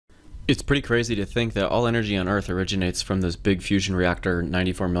It's pretty crazy to think that all energy on Earth originates from this big fusion reactor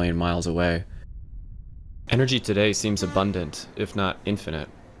 94 million miles away. Energy today seems abundant, if not infinite.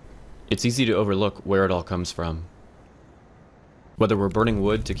 It's easy to overlook where it all comes from. Whether we're burning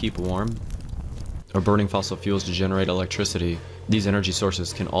wood to keep warm, or burning fossil fuels to generate electricity, these energy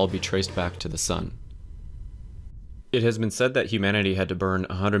sources can all be traced back to the sun. It has been said that humanity had to burn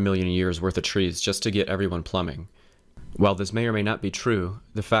 100 million years worth of trees just to get everyone plumbing. While this may or may not be true,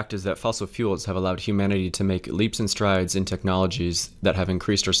 the fact is that fossil fuels have allowed humanity to make leaps and strides in technologies that have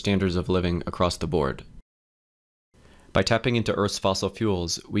increased our standards of living across the board. By tapping into Earth's fossil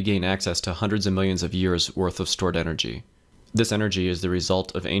fuels, we gain access to hundreds of millions of years worth of stored energy. This energy is the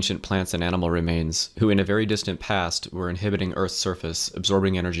result of ancient plants and animal remains, who in a very distant past were inhibiting Earth's surface,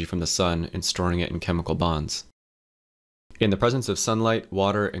 absorbing energy from the sun and storing it in chemical bonds. In the presence of sunlight,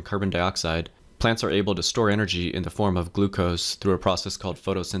 water, and carbon dioxide, plants are able to store energy in the form of glucose through a process called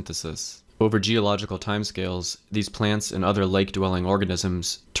photosynthesis. Over geological timescales, these plants and other lake-dwelling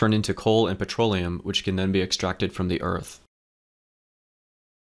organisms turn into coal and petroleum, which can then be extracted from the earth.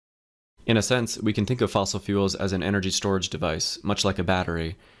 In a sense, we can think of fossil fuels as an energy storage device, much like a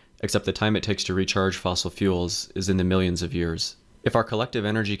battery, except the time it takes to recharge fossil fuels is in the millions of years. If our collective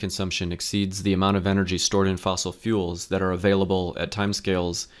energy consumption exceeds the amount of energy stored in fossil fuels that are available at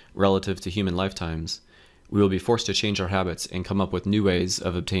timescales relative to human lifetimes, we will be forced to change our habits and come up with new ways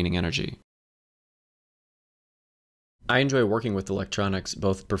of obtaining energy. I enjoy working with electronics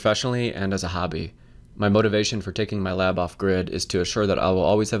both professionally and as a hobby. My motivation for taking my lab off-grid is to assure that I will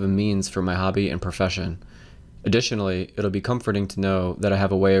always have a means for my hobby and profession. Additionally, it'll be comforting to know that I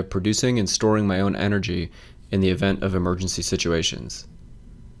have a way of producing and storing my own energy in the event of emergency situations.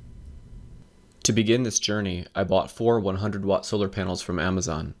 To begin this journey, I bought 4 100-watt solar panels from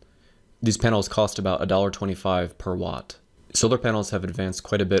Amazon. These panels cost about $1.25 per watt. Solar panels have advanced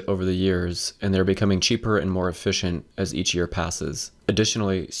quite a bit over the years, and they're becoming cheaper and more efficient as each year passes.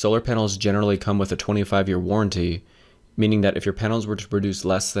 Additionally, solar panels generally come with a 25-year warranty, meaning that if your panels were to produce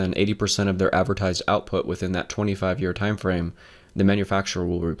less than 80% of their advertised output within that 25-year time frame, the manufacturer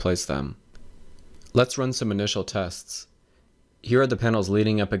will replace them. Let's run some initial tests. Here are the panels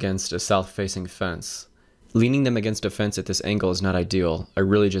leaning up against a south-facing fence. Leaning them against a fence at this angle is not ideal. I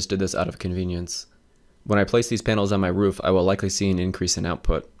really just did this out of convenience. When I place these panels on my roof, I will likely see an increase in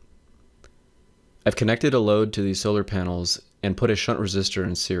output. I've connected a load to these solar panels and put a shunt resistor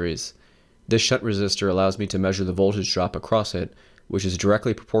in series. This shunt resistor allows me to measure the voltage drop across it, which is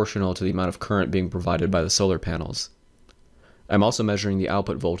directly proportional to the amount of current being provided by the solar panels. I'm also measuring the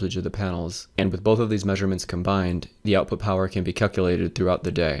output voltage of the panels, and with both of these measurements combined, the output power can be calculated throughout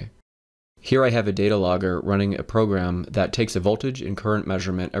the day. Here I have a data logger running a program that takes a voltage and current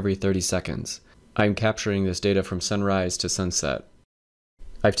measurement every 30 seconds. I'm capturing this data from sunrise to sunset.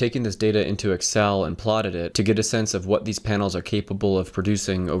 I've taken this data into Excel and plotted it to get a sense of what these panels are capable of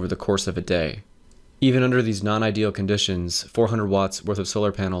producing over the course of a day. Even under these non-ideal conditions, 400 watts worth of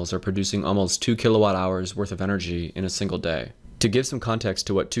solar panels are producing almost 2 kilowatt hours worth of energy in a single day. To give some context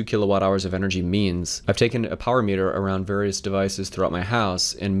to what 2 kilowatt hours of energy means, I've taken a power meter around various devices throughout my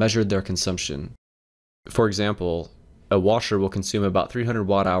house and measured their consumption. For example, a washer will consume about 300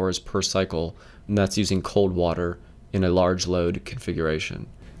 watt hours per cycle, and that's using cold water in a large load configuration.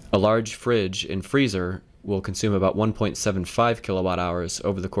 A large fridge and freezer will consume about 1.75 kilowatt hours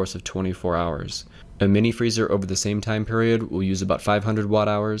over the course of 24 hours. A mini freezer over the same time period will use about 500 watt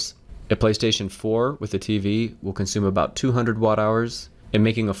hours. A PlayStation 4 with a TV will consume about 200 watt hours, and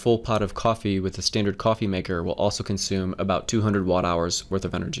making a full pot of coffee with a standard coffee maker will also consume about 200 watt hours worth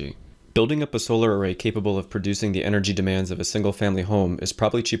of energy. Building up a solar array capable of producing the energy demands of a single-family home is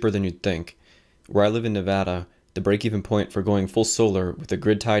probably cheaper than you'd think. Where I live in Nevada, the break-even point for going full solar with a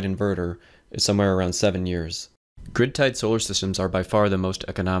grid-tied inverter is somewhere around 7 years. Grid-tied solar systems are by far the most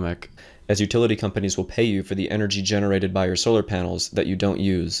economic, as utility companies will pay you for the energy generated by your solar panels that you don't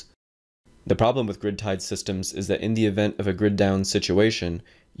use. The problem with grid-tied systems is that in the event of a grid-down situation,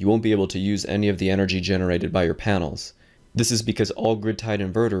 you won't be able to use any of the energy generated by your panels. This is because all grid-tied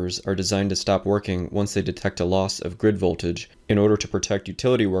inverters are designed to stop working once they detect a loss of grid voltage in order to protect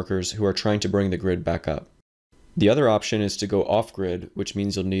utility workers who are trying to bring the grid back up. The other option is to go off-grid, which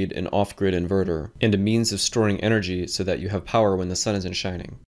means you'll need an off-grid inverter, and a means of storing energy so that you have power when the sun isn't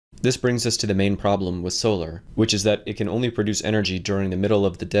shining. This brings us to the main problem with solar, which is that it can only produce energy during the middle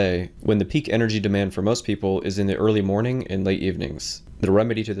of the day, when the peak energy demand for most people is in the early morning and late evenings. The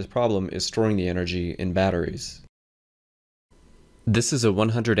remedy to this problem is storing the energy in batteries. This is a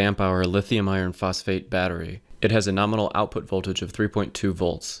 100 amp hour lithium iron phosphate battery. It has a nominal output voltage of 3.2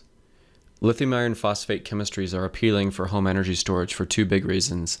 volts. Lithium iron phosphate chemistries are appealing for home energy storage for two big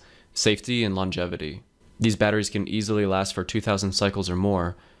reasons. safety, and longevity. These batteries can easily last for 2,000 cycles or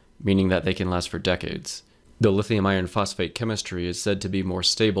more, meaning that they can last for decades. The lithium iron phosphate chemistry is said to be more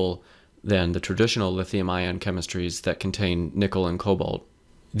stable than the traditional lithium-ion chemistries that contain nickel and cobalt.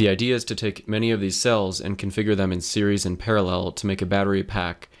 The idea is to take many of these cells and configure them in series and parallel to make a battery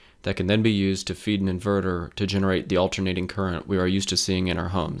pack that can then be used to feed an inverter to generate the alternating current we are used to seeing in our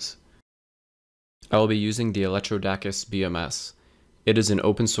homes. I will be using the Electrodacus Bms. It is an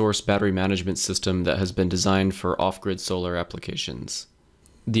open-source battery management system that has been designed for off-grid solar applications.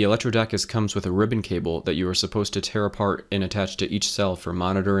 The Electrodacus comes with a ribbon cable that you are supposed to tear apart and attach to each cell for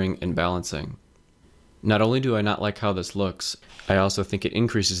monitoring and balancing. Not only do I not like how this looks, I also think it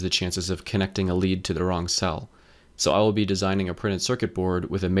increases the chances of connecting a lead to the wrong cell, so I will be designing a printed circuit board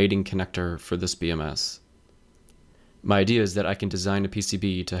with a mating connector for this BMS. My idea is that I can design a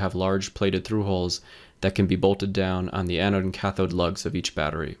PCB to have large plated through holes that can be bolted down on the anode and cathode lugs of each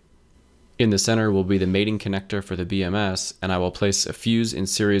battery. In the center will be the mating connector for the BMS, and I will place a fuse in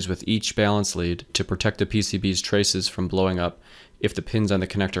series with each balance lead to protect the PCB's traces from blowing up if the pins on the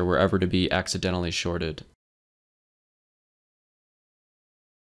connector were ever to be accidentally shorted.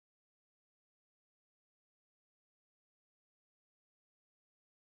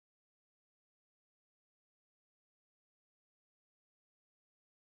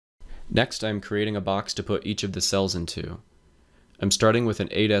 Next, I am creating a box to put each of the cells into. I'm starting with an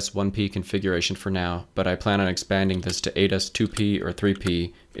 8S1P configuration for now, but I plan on expanding this to 8S2P or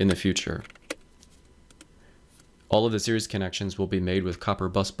 3P in the future. All of the series connections will be made with copper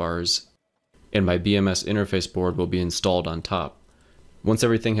bus bars, and my BMS interface board will be installed on top. Once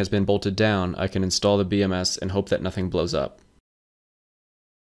everything has been bolted down, I can install the BMS and hope that nothing blows up.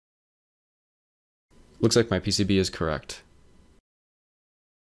 Looks like my PCB is correct.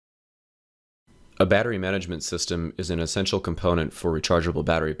 A battery management system is an essential component for rechargeable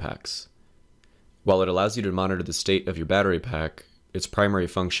battery packs. While it allows you to monitor the state of your battery pack, its primary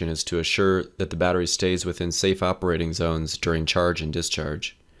function is to assure that the battery stays within safe operating zones during charge and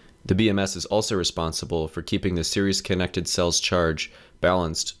discharge. The BMS is also responsible for keeping the series-connected cells' charge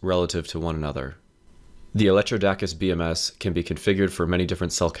balanced relative to one another. The Electrodacus Bms can be configured for many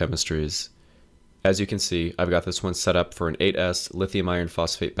different cell chemistries. As you can see, I've got this one set up for an 8S lithium iron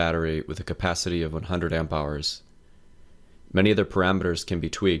phosphate battery with a capacity of 100 amp hours. Many other parameters can be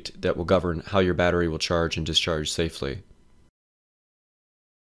tweaked that will govern how your battery will charge and discharge safely.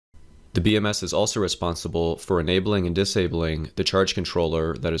 The BMS is also responsible for enabling and disabling the charge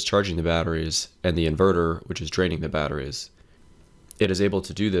controller that is charging the batteries and the inverter, which is draining the batteries. It is able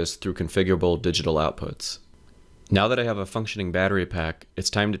to do this through configurable digital outputs. Now that I have a functioning battery pack,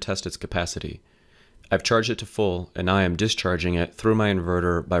 it's time to test its capacity. I've charged it to full, and now I am discharging it through my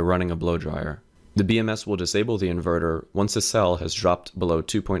inverter by running a blow dryer. The BMS will disable the inverter once the cell has dropped below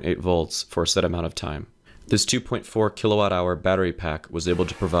 2.8 volts for a set amount of time. This 2.4 kilowatt-hour battery pack was able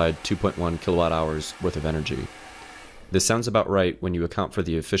to provide 2.1 kilowatt-hours worth of energy. This sounds about right when you account for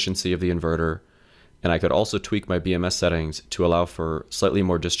the efficiency of the inverter, and I could also tweak my BMS settings to allow for slightly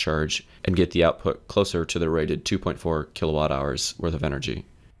more discharge and get the output closer to the rated 2.4 kilowatt-hours worth of energy.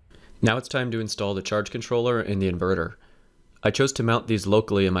 Now it's time to install the charge controller and the inverter. I chose to mount these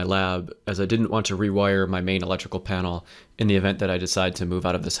locally in my lab as I didn't want to rewire my main electrical panel in the event that I decide to move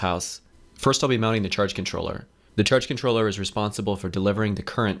out of this house. First, I'll be mounting the charge controller. The charge controller is responsible for delivering the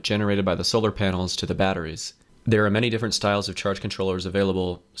current generated by the solar panels to the batteries. There are many different styles of charge controllers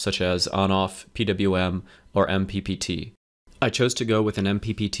available, such as on-off, PWM, or MPPT. I chose to go with an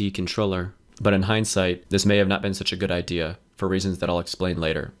MPPT controller, but in hindsight, this may have not been such a good idea, for reasons that I'll explain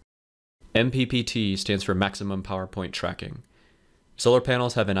later. MPPT stands for Maximum Power Point Tracking. Solar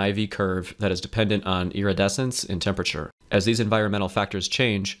panels have an IV curve that is dependent on iridescence and temperature. As these environmental factors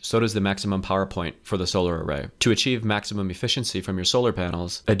change, so does the maximum power point for the solar array. To achieve maximum efficiency from your solar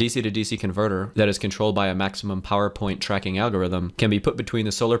panels, a DC to DC converter that is controlled by a maximum power point tracking algorithm can be put between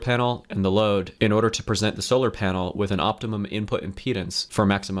the solar panel and the load in order to present the solar panel with an optimum input impedance for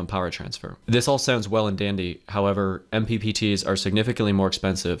maximum power transfer. This all sounds well and dandy, however, MPPTs are significantly more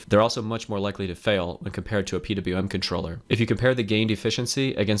expensive. They're also much more likely to fail when compared to a PWM controller. If you compare the gained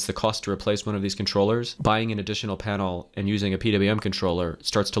efficiency against the cost to replace one of these controllers, buying an additional panel and using a PWM controller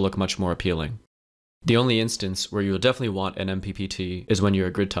starts to look much more appealing. The only instance where you will definitely want an MPPT is when you are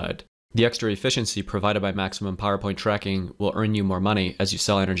grid tied. The extra efficiency provided by maximum power point tracking will earn you more money as you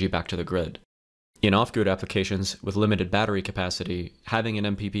sell energy back to the grid. In off-grid applications with limited battery capacity, having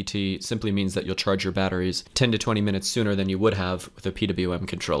an MPPT simply means that you'll charge your batteries 10 to 20 minutes sooner than you would have with a PWM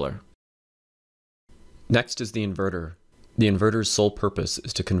controller. Next is the inverter. The inverter's sole purpose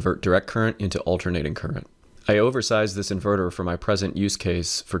is to convert direct current into alternating current. I oversized this inverter for my present use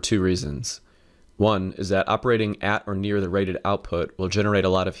case for two reasons. One is that operating at or near the rated output will generate a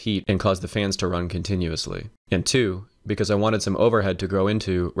lot of heat and cause the fans to run continuously. And two, because I wanted some overhead to grow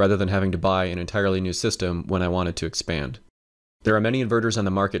into rather than having to buy an entirely new system when I wanted to expand. There are many inverters on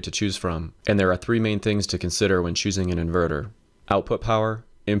the market to choose from, and there are three main things to consider when choosing an inverter: output power,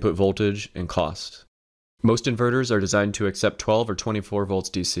 input voltage, and cost. Most inverters are designed to accept 12 or 24 volts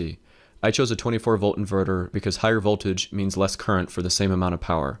DC. I chose a 24 volt inverter because higher voltage means less current for the same amount of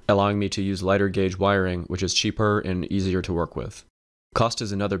power, allowing me to use lighter gauge wiring, which is cheaper and easier to work with. Cost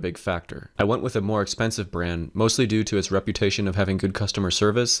is another big factor. I went with a more expensive brand, mostly due to its reputation of having good customer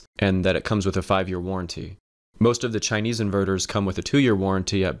service and that it comes with a 5-year warranty. Most of the Chinese inverters come with a 2-year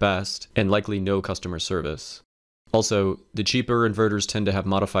warranty at best, and likely no customer service. Also, the cheaper inverters tend to have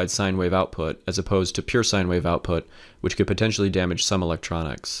modified sine wave output, as opposed to pure sine wave output, which could potentially damage some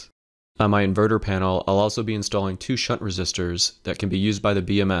electronics. On my inverter panel, I'll also be installing 2 shunt resistors that can be used by the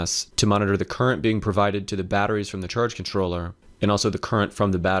BMS to monitor the current being provided to the batteries from the charge controller, and also the current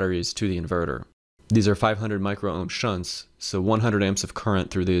from the batteries to the inverter. These are 500 microohm shunts, so 100 amps of current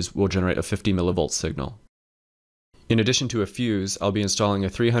through these will generate a 50 millivolt signal. In addition to a fuse, I'll be installing a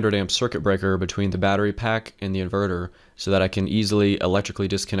 300 amp circuit breaker between the battery pack and the inverter so that I can easily electrically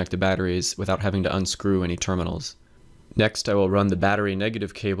disconnect the batteries without having to unscrew any terminals. Next, I will run the battery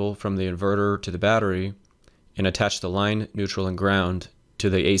negative cable from the inverter to the battery and attach the line, neutral, and ground to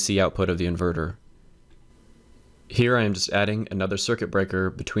the AC output of the inverter. Here I am just adding another circuit breaker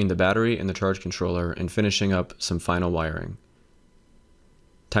between the battery and the charge controller and finishing up some final wiring.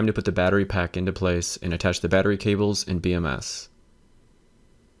 Time to put the battery pack into place and attach the battery cables and BMS.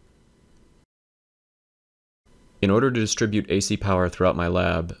 In order to distribute AC power throughout my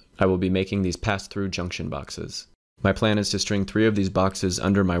lab, I will be making these pass-through junction boxes. My plan is to string 3 of these boxes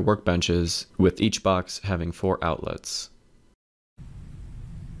under my workbenches, with each box having 4 outlets.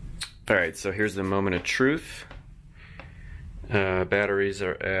 Alright, so here's the moment of truth. Batteries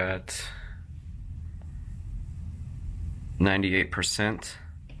are at 98%.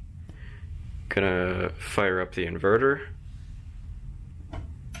 Gonna fire up the inverter.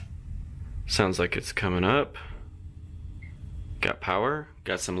 Sounds like it's coming up. Got power,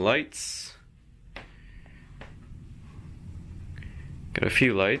 got some lights. Got a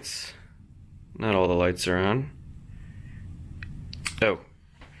few lights. Not all the lights are on. Oh,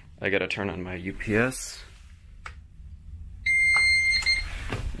 I gotta turn on my UPS.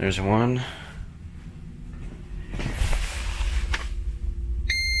 There's one.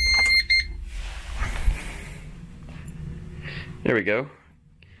 There we go.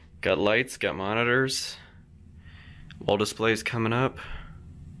 Got lights, got monitors. Wall displays coming up.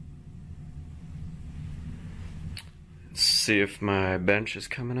 Let's see if my bench is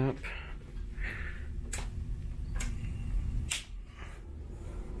coming up.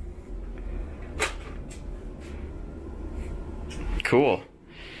 Cool.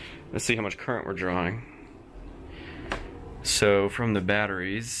 Let's see how much current we're drawing. So from the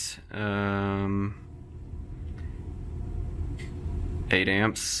batteries, 8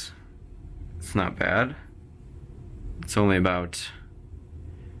 amps. It's not bad. It's only about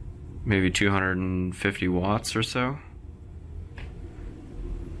maybe 250 watts or so.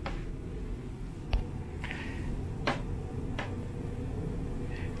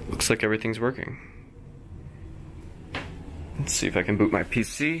 Looks like everything's working. Let's see if I can boot my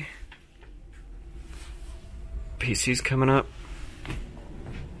PC. PC's coming up.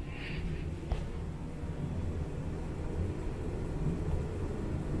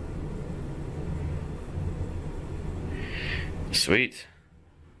 Sweet.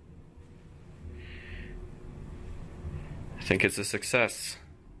 I think it's a success.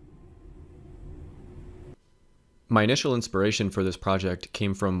 My initial inspiration for this project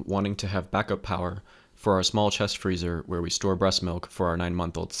came from wanting to have backup power for our small chest freezer where we store breast milk for our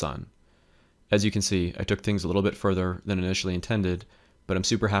 9-month-old son. As you can see, I took things a little bit further than initially intended, but I'm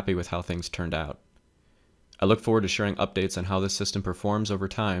super happy with how things turned out. I look forward to sharing updates on how this system performs over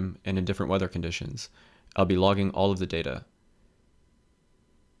time and in different weather conditions. I'll be logging all of the data.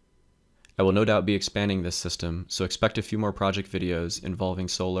 I will no doubt be expanding this system, so expect a few more project videos involving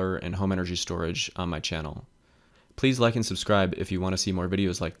solar and home energy storage on my channel. Please like and subscribe if you want to see more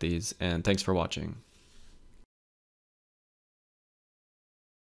videos like these, and thanks for watching.